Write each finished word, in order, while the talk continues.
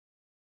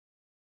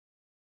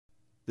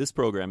This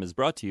program is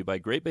brought to you by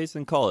Great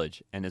Basin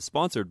College and is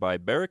sponsored by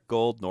Barrick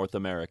Gold North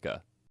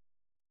America.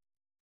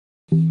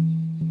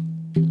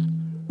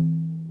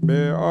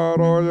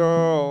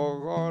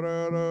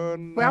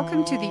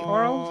 Welcome to the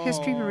oral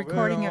history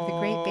recording of the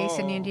Great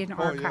Basin Indian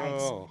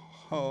Archives.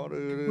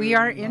 We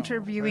are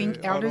interviewing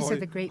elders of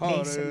the Great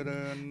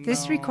Basin.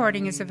 This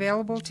recording is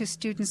available to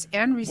students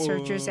and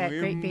researchers at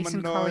Great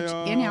Basin College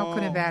in Elko,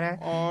 Nevada,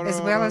 as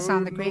well as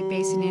on the Great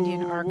Basin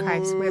Indian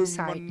Archives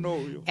website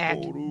at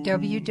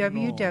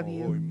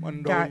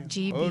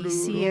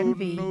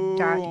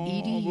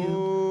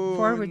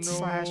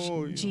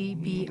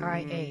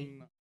www.gbcnv.edu/GBIA.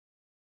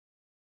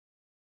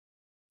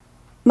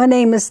 My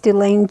name is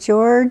Delaine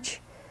George,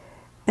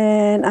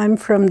 and I'm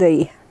from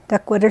the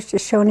Duckwater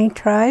Shoshone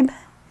tribe.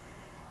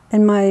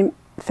 And my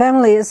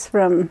family is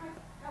from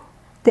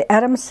the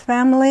Adams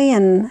family,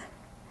 and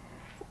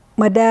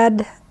my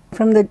dad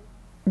from the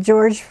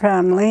George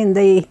family, and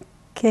they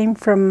came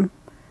from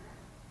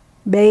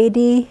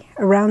Beatty,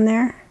 around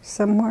there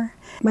somewhere.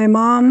 My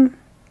mom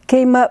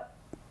came up,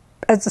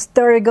 as the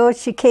story goes,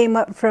 she came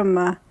up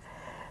from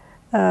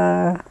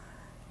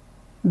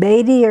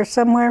Beatty or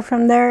somewhere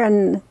from there,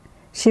 and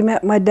she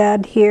met my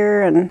dad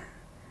here, and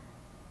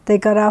they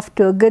got off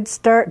to a good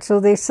start, so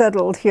they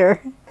settled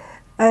here.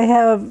 I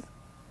have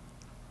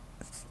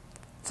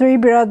 3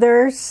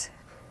 brothers,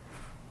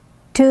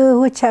 2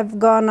 which have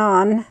gone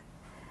on,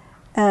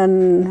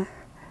 and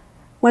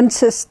 1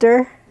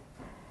 sister,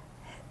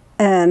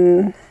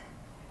 and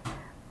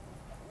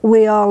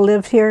we all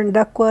live here in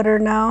Duckwater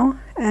now,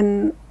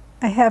 and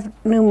I have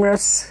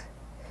numerous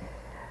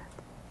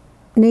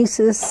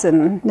nieces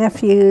and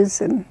nephews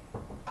and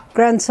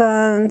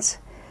grandsons,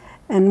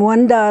 and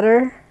 1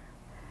 daughter,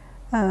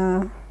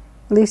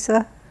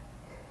 Lisa,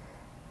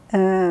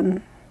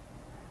 and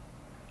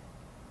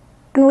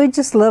we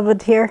just love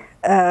it here.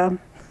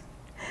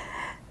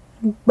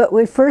 But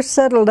we first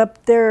settled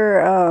up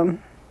there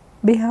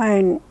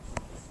behind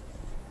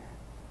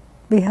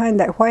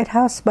that White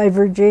House by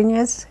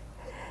Virginia's.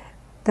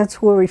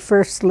 That's where we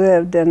first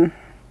lived, and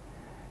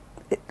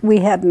we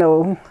had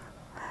no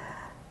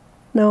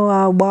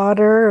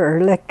water or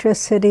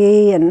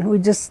electricity, and we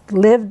just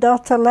lived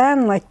off the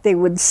land, like they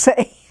would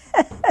say.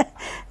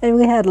 And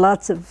we had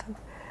lots of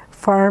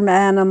farm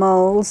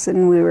animals,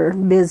 and we were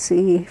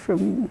busy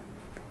from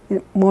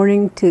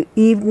morning to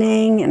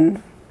evening,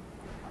 and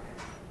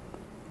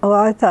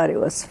I thought it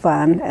was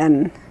fun.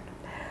 And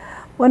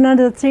one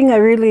other thing I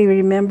really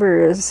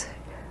remember is,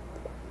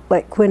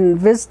 like, when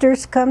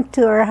visitors come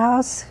to our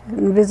house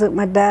and visit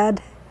my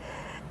dad,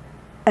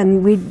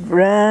 and we'd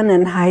run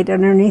and hide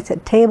underneath a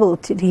table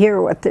to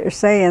hear what they're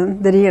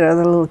saying, the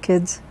little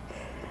kids.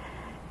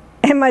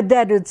 And my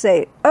dad would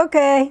say,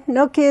 "Okay,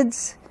 no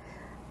kids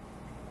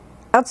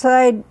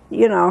outside,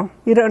 you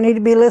don't need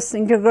to be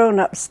listening to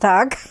grown-ups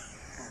talk."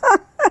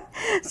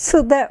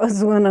 So that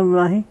was one of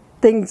my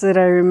things that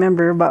I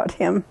remember about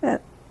him.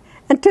 And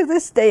to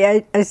this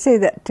day, I say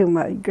that to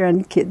my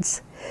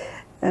grandkids.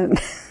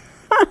 And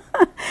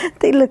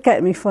they look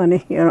at me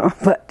funny,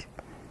 but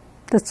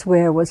that's the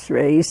way I was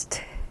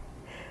raised.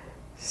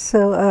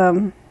 So,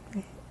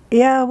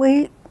 yeah,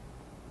 we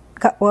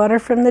got water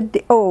from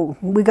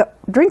we got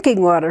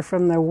drinking water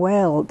from the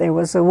well. There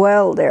was a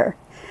well there.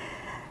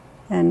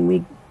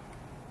 And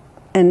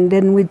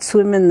then we'd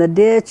swim in the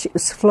ditch. It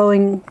was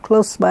flowing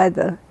close by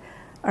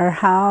our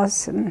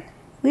house, and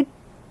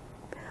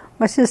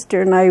my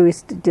sister and I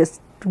used to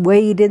just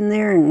wade in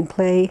there and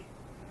play,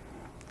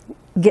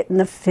 getting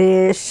the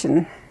fish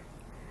and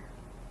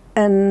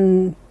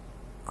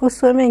go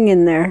swimming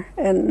in there,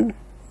 and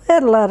we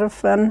had a lot of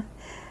fun.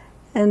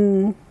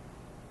 And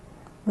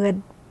we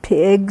had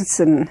pigs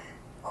and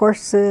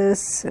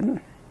horses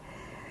and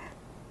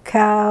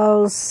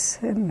cows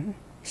and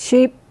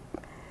sheep,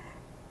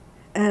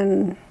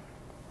 and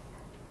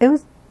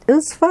it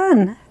was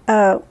fun.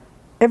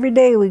 Every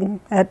day we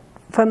had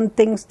fun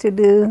things to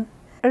do.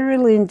 I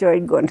really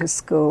enjoyed going to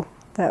school.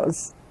 That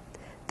was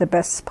the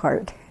best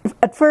part.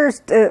 At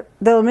first, the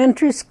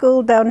elementary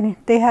school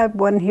they had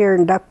one here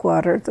in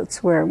Duckwater.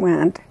 That's where I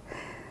went.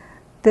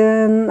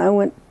 Then I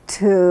went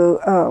to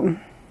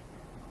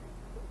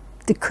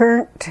the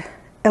Current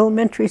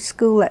Elementary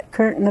School at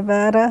Current,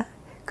 Nevada,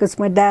 because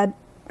my dad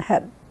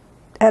had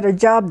a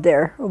job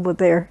over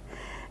there.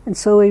 And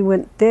so we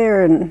went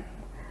there and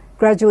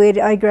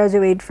graduated. I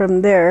graduated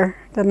from there,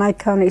 the Nye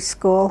County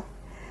School.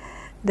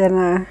 Then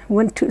I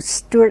went to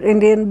Stewart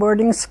Indian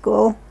boarding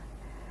school,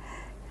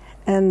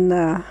 and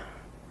I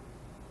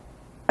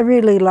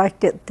really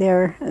liked it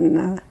there.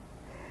 And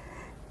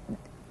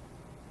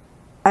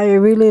I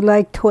really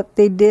liked what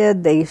they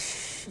did. They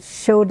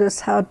showed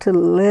us how to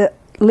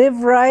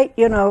live right,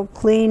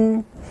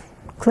 clean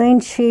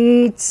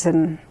sheets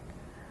and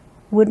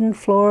wooden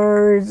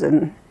floors,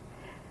 and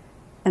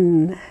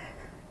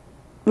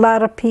a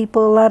lot of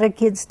people, a lot of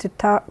kids to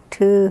talk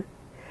to.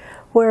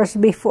 Whereas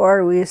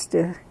before we used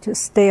to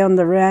just stay on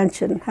the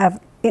ranch and have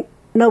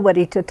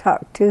nobody to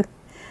talk to.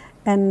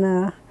 And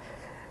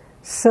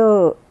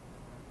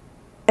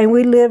and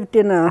we lived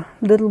in a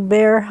little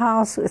bare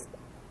house with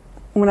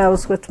when I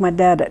was with my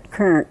dad at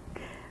Current,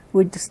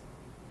 we just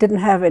didn't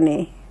have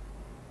any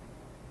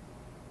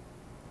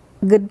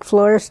good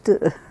floors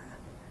to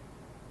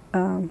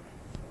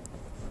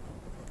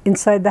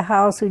inside the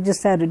house. We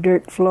just had a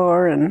dirt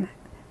floor and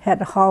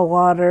had hall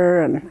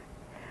water, and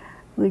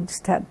we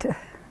just had to,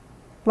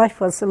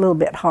 life was a little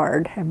bit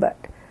hard, but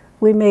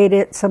we made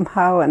it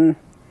somehow. And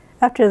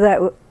after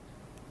that,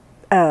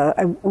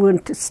 I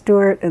went to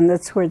Stewart, and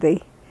that's where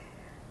they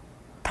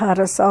taught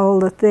us all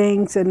the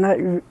things, and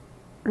I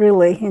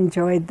really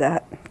enjoyed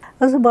that.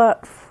 I was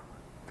about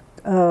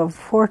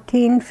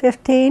 14,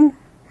 15,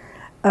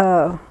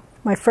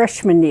 my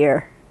freshman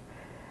year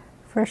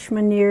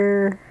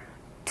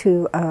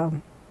to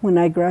when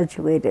I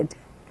graduated.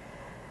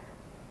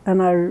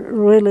 And I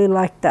really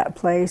liked that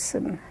place.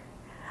 And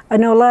I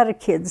know a lot of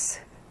kids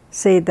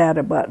say that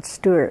about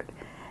Stewart,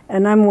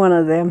 and I'm one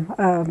of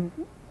them.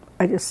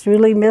 I just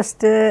really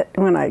missed it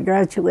when I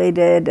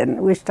graduated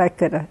and wished I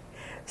could have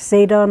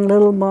stayed on a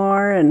little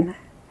more, and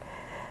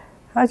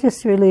I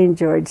just really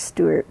enjoyed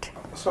Stewart.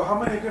 So how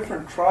many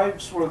different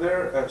tribes were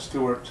there at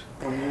Stewart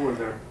when you were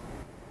there?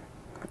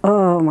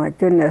 Oh my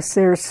goodness,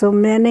 there were so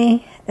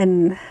many,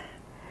 and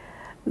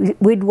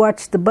we'd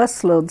watch the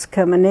busloads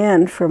coming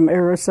in from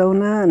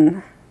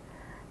Arizona,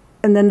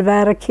 and the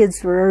Nevada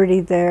kids were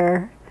already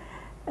there,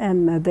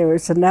 and there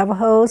was the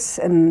Navajos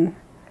and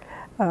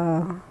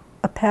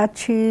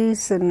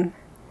Apaches and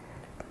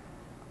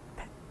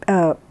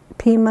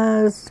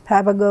Pimas,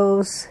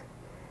 Pavagos,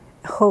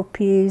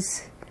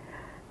 Hopis.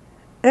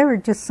 There were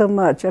just so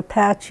much,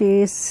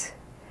 Apaches,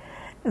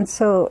 and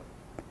so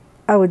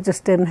I was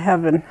just in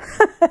heaven.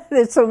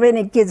 There's so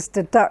many kids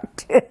to talk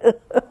to.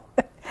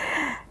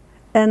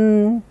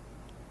 And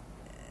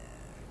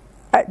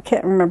I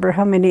can't remember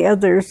how many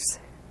others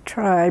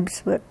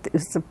tribes, but it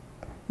was the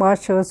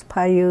Washos,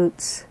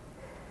 Paiutes.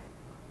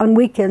 On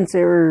weekends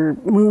there were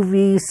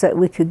movies that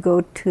we could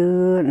go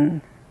to,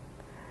 and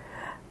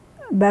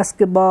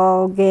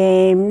basketball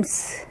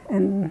games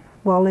and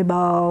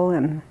volleyball,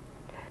 and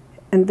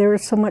there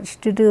was so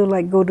much to do,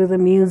 like go to the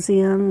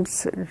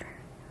museums,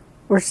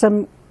 or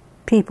some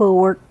people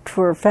worked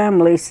for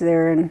families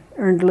there and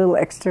earned a little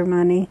extra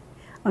money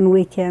on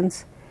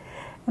weekends.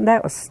 And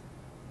that was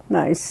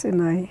nice,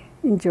 and I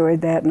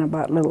enjoyed that, and I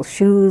bought little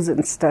shoes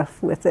and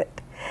stuff with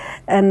it.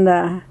 And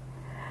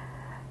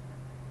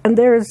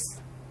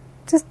there's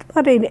just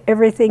about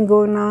everything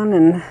going on,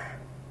 and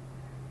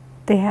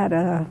they had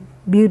a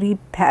beauty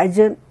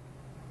pageant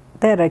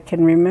that I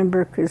can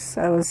remember because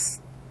I was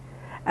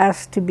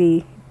asked to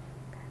be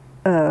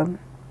a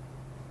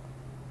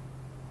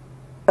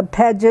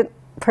pageant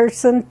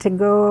person to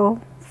go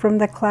from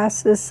the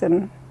classes,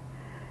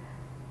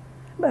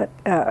 but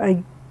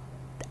I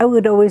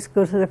would always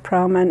go to the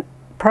prom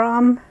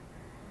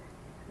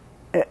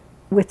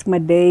with my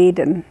date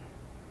and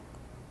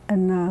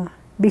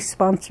be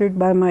sponsored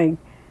by my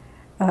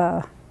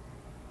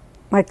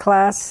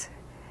class.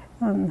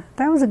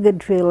 That was a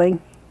good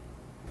feeling.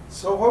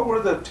 So what were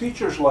the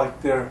teachers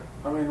like there?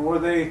 I mean, were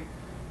they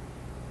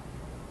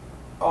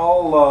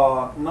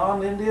all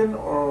non-Indian,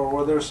 or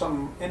were there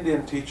some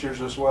Indian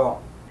teachers as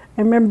well?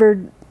 I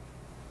remember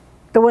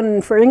the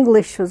one for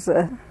English was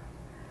a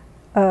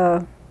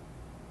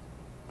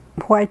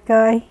white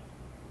guy. I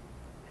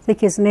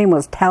think his name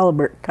was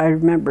Talbert. I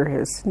remember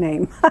his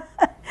name.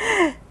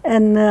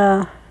 And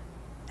I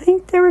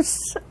think there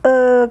was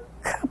a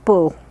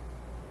couple.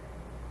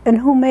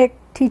 And home ec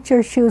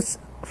teacher, she was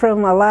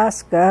from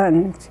Alaska,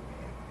 and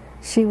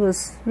she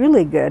was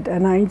really good,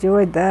 and I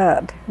enjoyed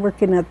that,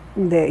 working at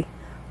the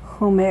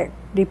home ec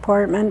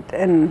department,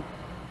 and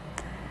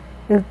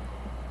it was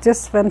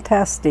just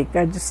fantastic.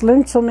 I just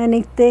learned so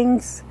many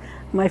things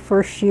my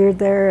first year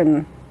there,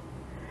 and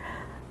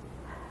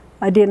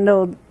I didn't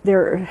know there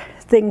were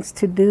things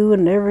to do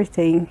and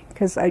everything,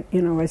 because I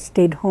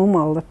stayed home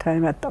all the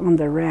time on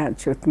the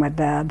ranch with my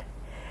dad,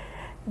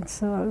 and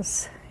so I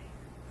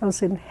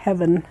was in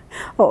heaven.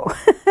 Oh,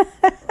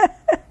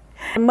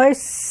 my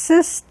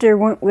sister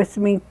went with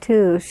me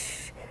too.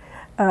 She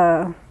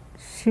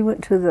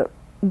went to the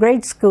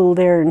grade school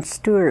there in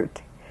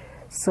Stewart,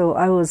 so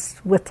I was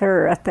with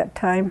her at that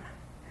time.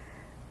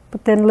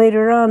 But then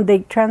later on, they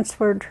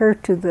transferred her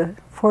to the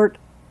Fort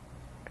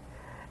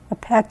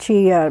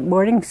Apache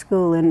boarding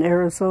school in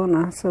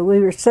Arizona, so we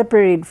were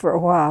separated for a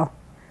while.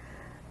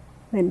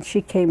 Then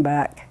she came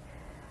back.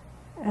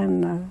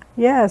 And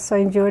yes, I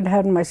enjoyed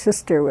having my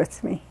sister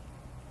with me.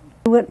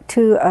 We went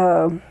to,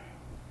 I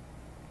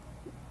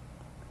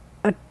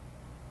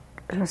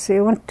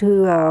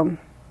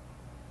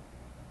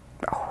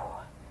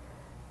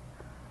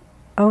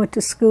went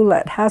to school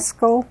at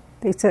Haskell.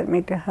 They sent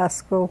me to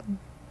Haskell.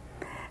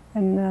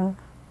 And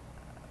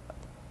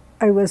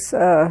I was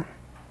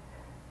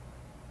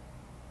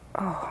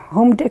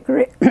home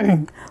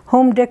decorating.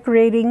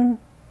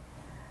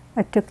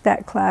 I took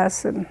that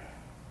class, and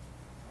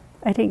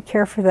I didn't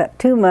care for that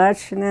too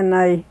much, and then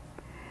I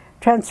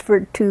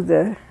transferred to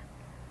the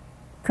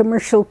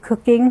commercial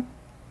cooking,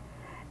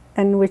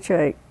 in which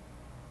I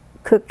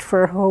cooked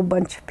for a whole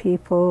bunch of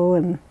people,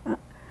 and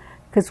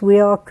because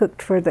we all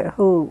cooked for the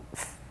whole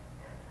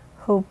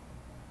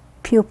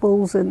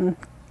pupils and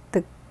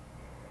the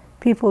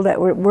people that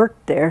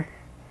worked there.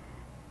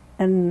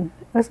 And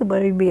it was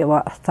maybe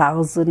about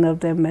 1,000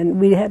 of them, and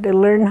we had to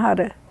learn how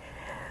to,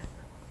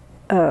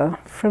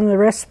 from the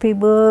recipe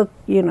book,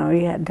 you know,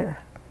 you had to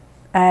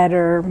add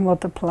or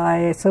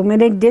multiply so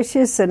many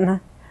dishes and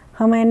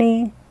how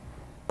many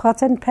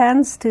pots and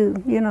pans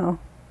to, you know,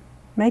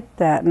 make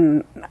that.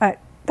 And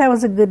that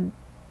was a good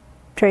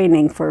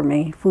training for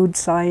me, food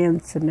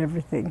science and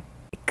everything.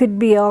 It could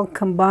be all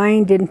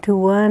combined into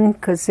one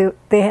because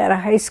they had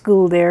a high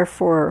school there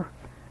for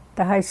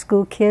the high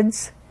school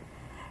kids.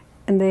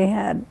 And they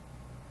had,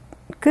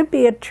 could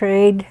be a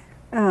trade,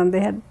 they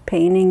had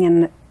painting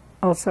and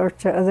all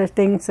sorts of other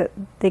things that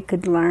they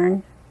could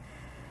learn.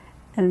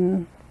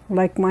 And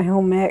like my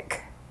home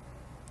ec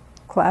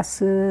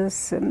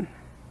classes, and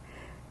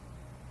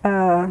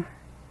I'm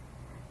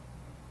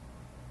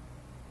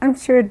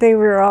sure they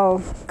were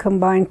all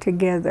combined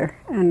together.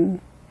 And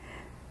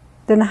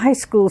then high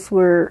schools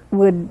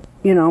would,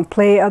 you know,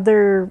 play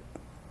other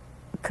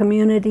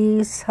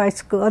communities,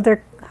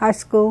 other high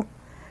school,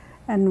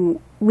 and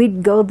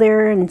we'd go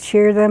there and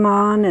cheer them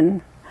on.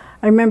 And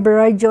I remember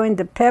I joined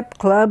the pep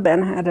club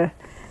and had a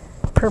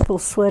purple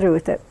sweater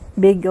with that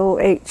big old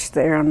H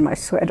there on my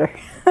sweater.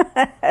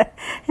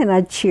 And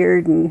I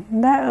cheered,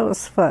 and that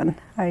was fun.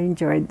 I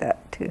enjoyed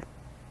that too.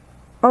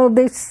 Oh,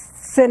 they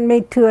sent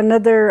me to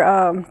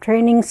another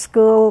training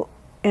school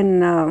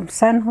in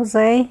San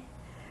Jose.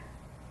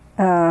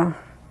 But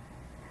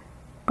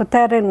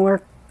that didn't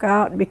work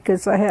out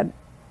because I had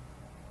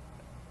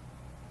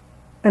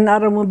an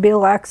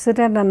automobile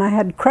accident and I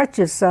had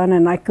crutches on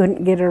and I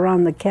couldn't get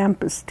around the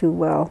campus too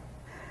well.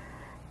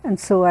 And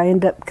so I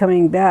ended up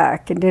coming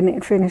back and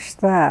didn't finish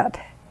that.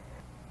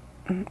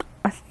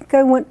 I think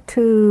I went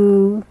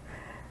to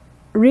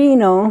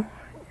Reno,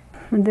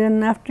 and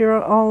then after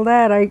all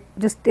that I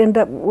just ended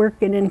up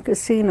working in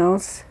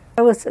casinos.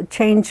 I was a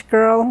change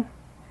girl,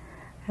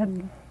 had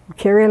to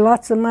carry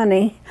lots of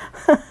money,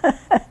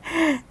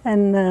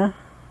 and that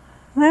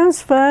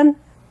was fun.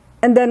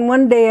 And then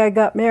one day I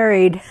got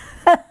married.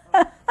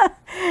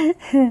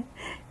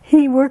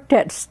 He worked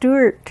at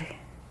Stewart.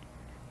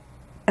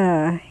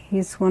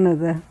 He's one of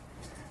the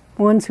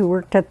ones who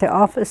worked at the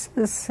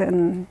offices,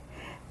 and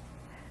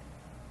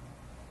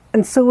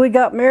so we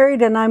got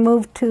married, and I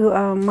moved to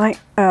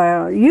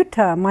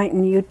Utah,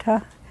 Mighton,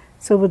 Utah.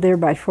 It's over there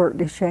by Fort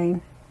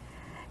Duchesne.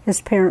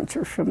 His parents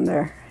are from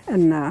there,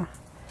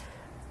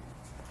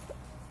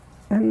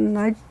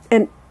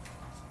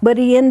 but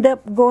he ended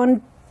up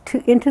going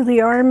into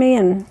the Army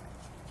and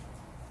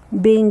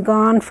being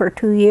gone for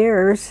 2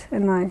 years,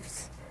 and I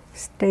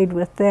stayed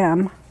with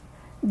them,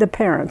 the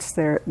parents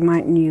there at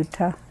Mighton,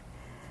 Utah.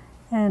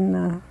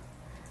 And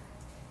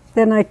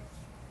then I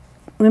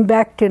went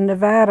back to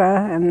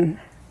Nevada and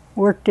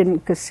worked in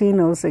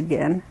casinos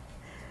again,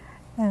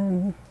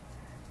 and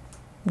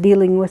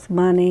dealing with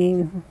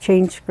money,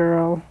 change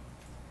girl,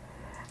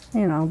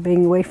 you know,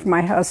 being away from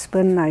my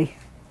husband. I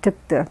took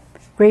the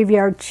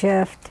graveyard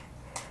shift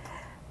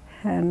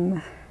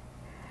and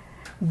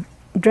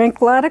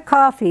drank a lot of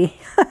coffee.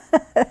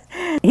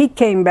 He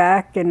came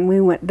back and we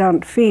went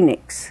down to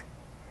Phoenix,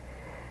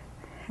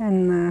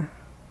 and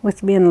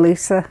with me and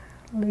Lisa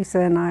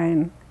and I,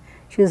 and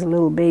she was a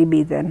little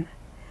baby then.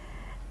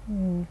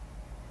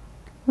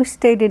 We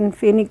stayed in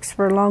Phoenix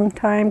for a long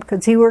time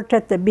because he worked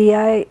at the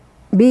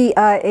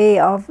GBIA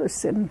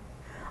office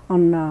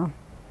on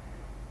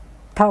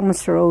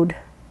Thomas Road,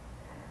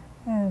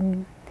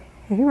 and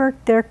he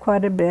worked there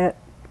quite a bit.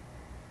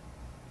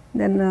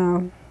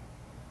 Then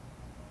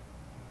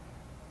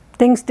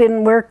things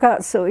didn't work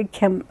out, so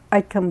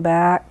I come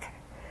back.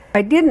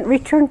 I didn't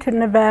return to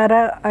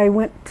Nevada. I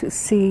went to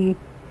see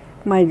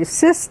my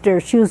sister.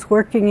 She was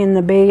working in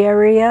the Bay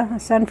Area,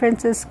 San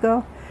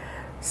Francisco,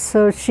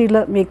 so she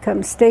let me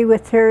come stay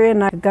with her,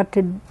 and I got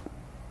to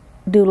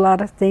do a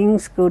lot of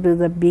things, go to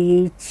the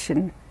beach,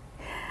 and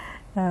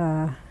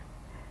go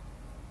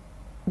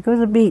to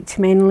the beach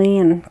mainly,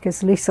 and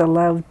because Lisa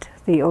loved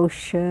the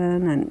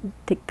ocean, and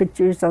take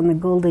pictures on the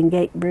Golden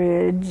Gate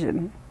Bridge,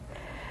 and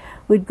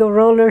we'd go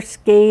roller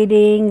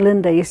skating.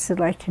 Linda used to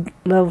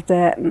love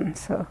that, and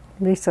so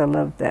Lisa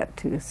loved that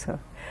too. So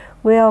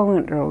we all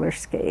went roller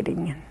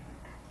skating,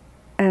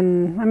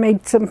 and I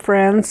made some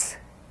friends,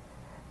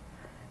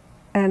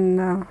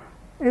 and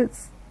it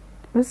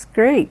was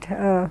great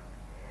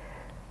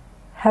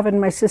having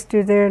my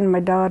sister there and my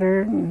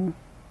daughter, and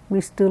we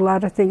used to do a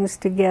lot of things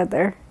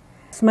together.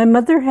 So my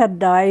mother had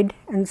died,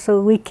 and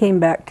so we came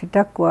back to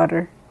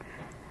Duckwater,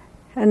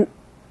 and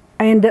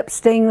I ended up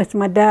staying with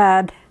my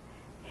dad.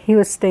 He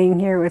was staying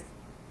here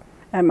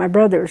at my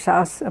brother's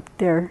house up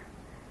there,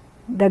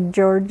 Doug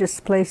George's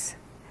place,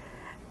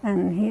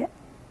 and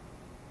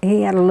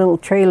he had a little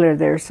trailer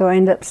there, so I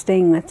ended up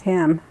staying with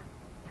him.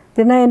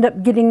 Then I ended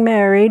up getting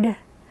married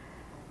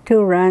to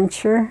a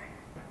rancher,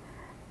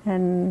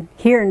 and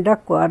here in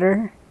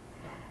Duckwater,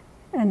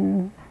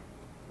 and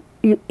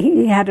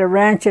he had a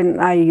ranch, and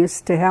I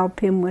used to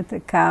help him with the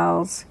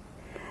cows.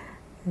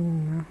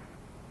 And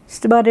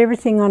just about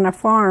everything on a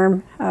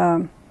farm,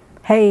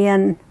 hay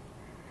and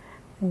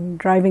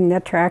driving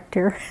the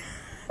tractor,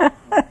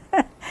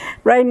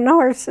 riding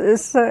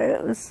horses.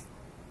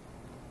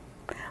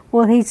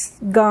 Well, he's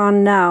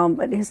gone now,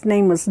 but his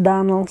name was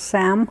Donald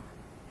Sam,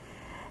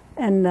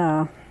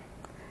 and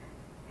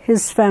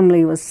his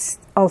family was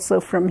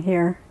also from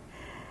here,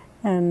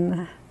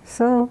 and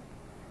so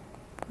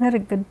we had a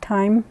good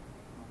time.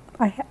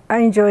 I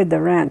enjoyed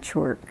the ranch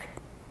work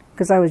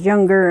because I was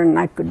younger and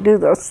I could do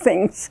those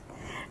things,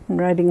 and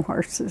riding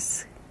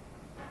horses.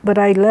 But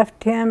I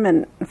left him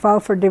and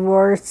filed for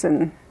divorce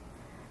and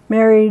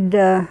married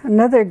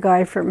another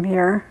guy from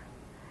here.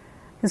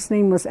 His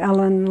name was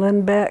Alan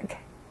Lindbeck.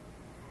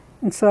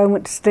 And so I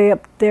went to stay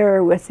up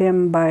there with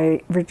him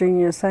by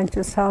Virginia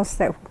Sanchez's house,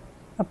 that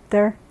up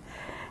there,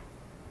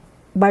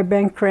 by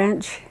Bank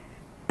Ranch.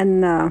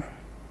 And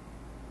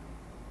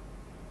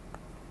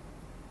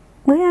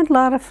we had a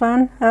lot of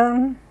fun.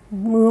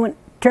 We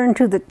turned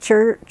to the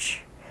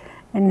church,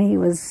 and he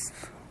was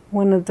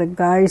one of the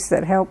guys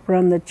that helped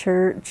run the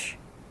church,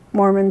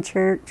 Mormon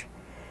church,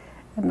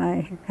 and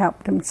I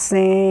helped him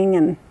sing,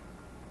 and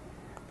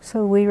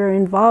so we were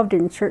involved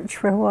in church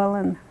for a while,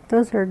 and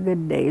those were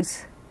good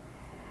days.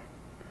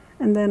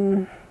 And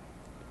then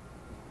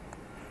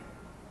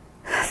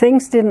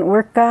things didn't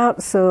work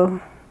out, so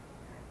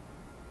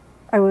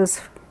I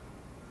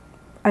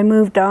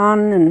moved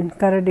on and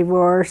got a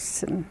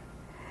divorce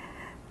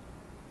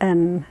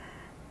and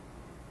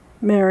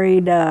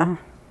married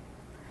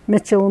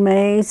Mitchell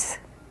Mays,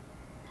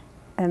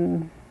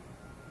 and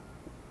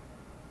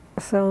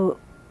so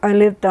I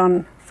lived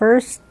on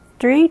First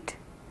Street,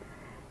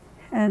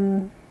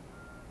 and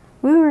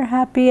we were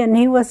happy, and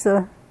he was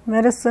a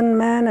medicine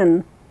man,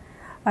 and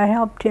I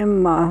helped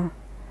him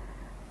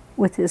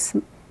with his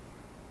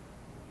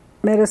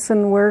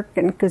medicine work,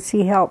 and because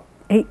he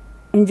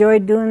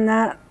enjoyed doing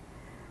that,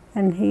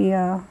 and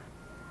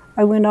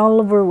I went all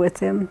over with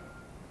him,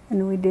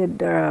 and we did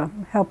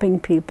helping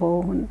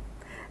people, and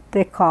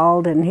they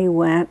called and he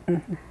went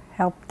and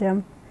helped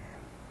them.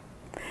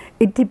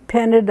 It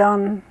depended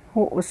on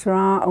what was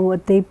wrong and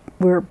what they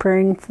were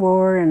praying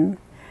for, and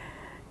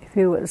if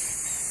it was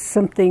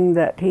something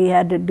that he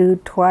had to do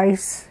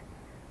twice,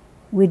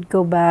 we'd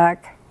go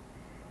back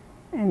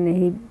and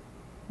he'd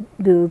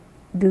do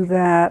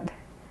that.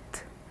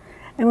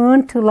 And we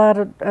went to a lot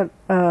of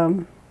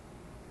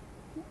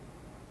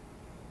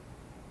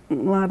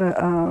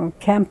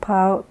camp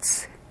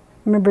outs. I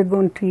remember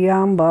going to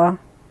Yamba.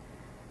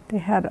 They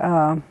had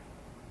a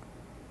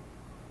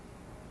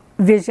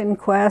Vision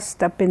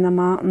Quest up in the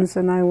mountains,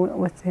 and I went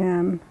with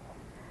him,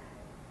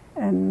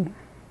 and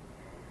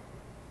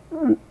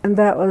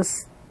that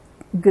was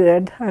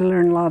good. I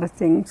learned a lot of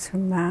things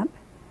from that,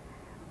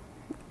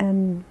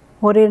 and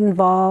what it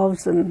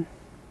involves, and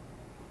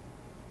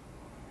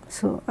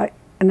so I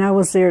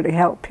was there to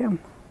help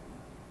him.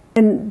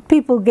 And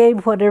people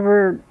gave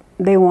whatever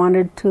they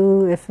wanted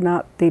to. If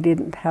not, they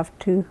didn't have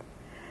to.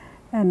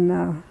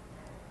 And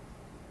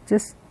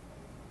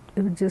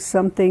it was just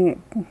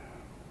something,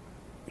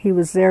 he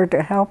was there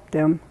to help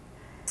them.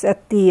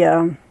 At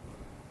the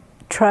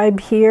tribe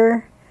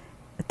here,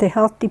 at the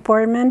health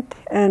department,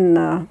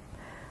 and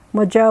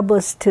my job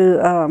was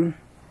to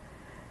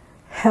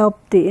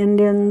help the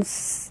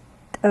Indians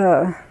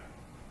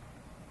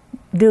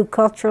do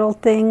cultural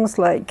things,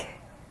 like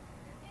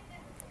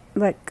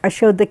I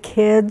showed the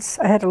kids.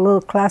 I had a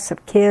little class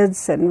of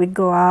kids, and we'd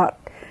go out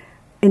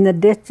in the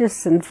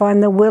ditches and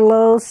find the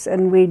willows,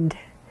 and we'd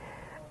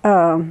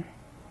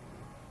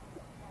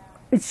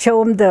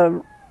show them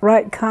the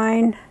right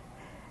kind.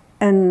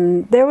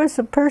 And there was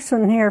a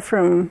person here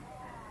from,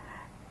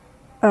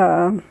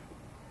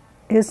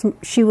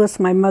 she was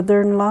my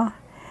mother-in-law,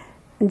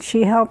 and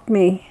she helped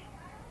me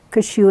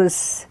because she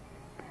was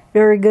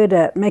very good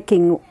at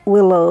making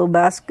willow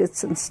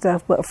baskets and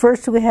stuff. But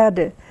first we had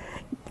to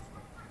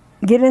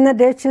get in the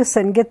ditches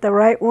and get the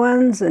right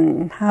ones,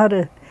 and how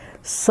to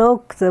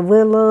soak the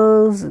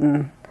willows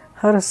and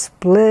how to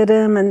split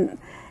them, and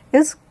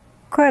it's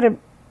quite a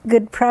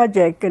good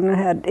project, and it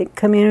had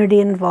community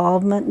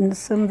involvement, and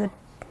some of the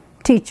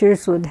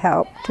teachers would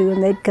help too,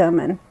 and they'd come,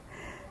 and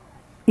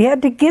you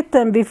had to get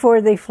them before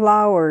they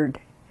flowered,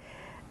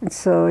 and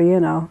so, you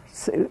know,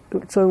 so it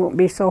won't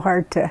be so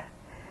hard to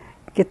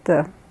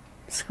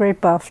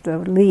scrape off the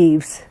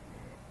leaves.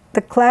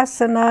 The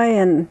class and I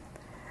and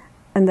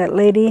that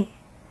lady,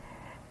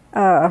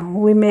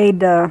 we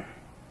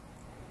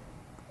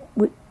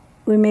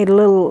made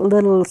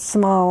little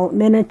small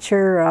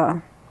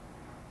miniature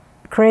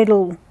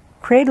cradle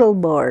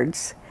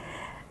boards,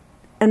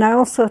 and I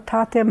also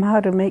taught them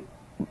how to make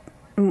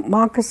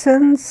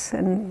moccasins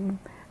and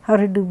how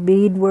to do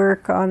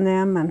beadwork on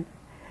them. And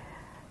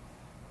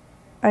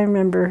I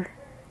remember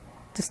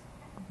just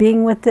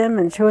being with them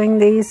and showing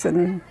these,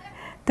 and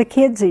the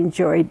kids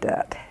enjoyed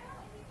that.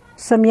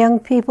 Some young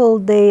people,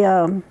 they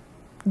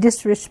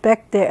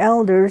disrespect their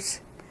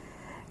elders,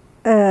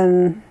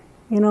 and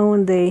you know,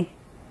 when they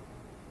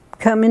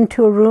come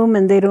into a room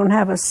and they don't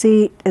have a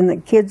seat, and the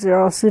kids are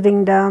all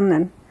sitting down,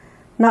 and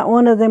not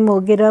one of them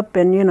will get up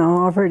and,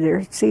 offer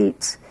their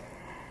seats.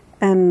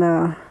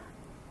 And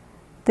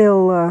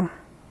they'll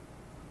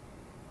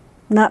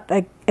not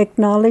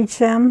acknowledge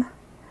them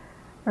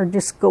or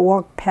just go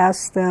walk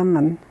past them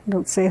and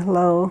don't say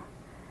hello.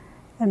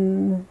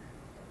 And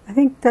I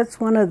think that's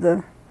one of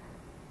the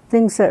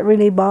things that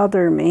really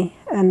bother me.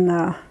 And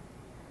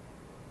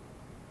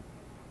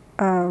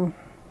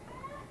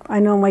I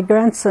know my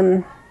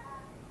grandson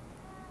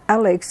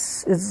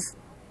Alex is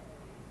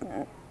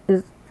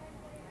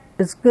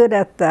good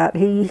at that.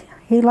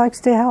 He likes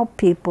to help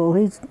people.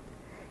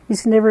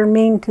 He's never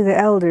mean to the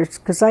elders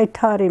because I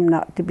taught him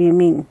not to be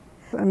mean.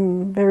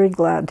 I'm very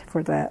glad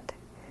for that.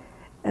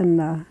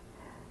 And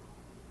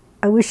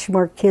I wish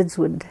more kids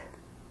would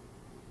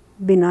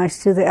be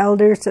nice to the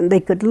elders, and they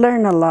could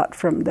learn a lot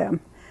from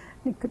them.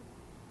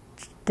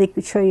 They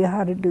could show you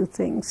how to do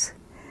things.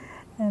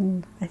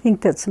 And I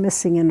think that's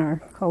missing in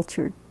our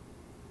culture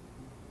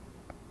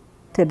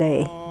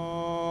today.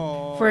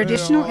 For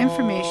additional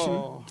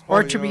information,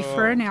 or to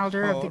refer an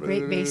elder of the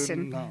Great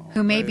Basin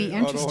who may be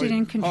interested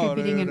in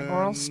contributing an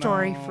oral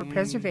story for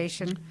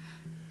preservation,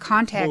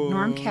 contact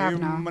Norm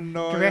Cavanaugh,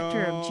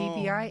 Director of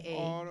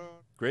GBIA.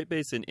 Great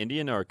Basin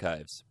Indian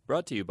Archives,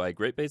 brought to you by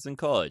Great Basin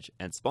College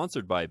and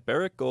sponsored by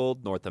Barrick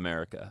Gold North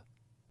America.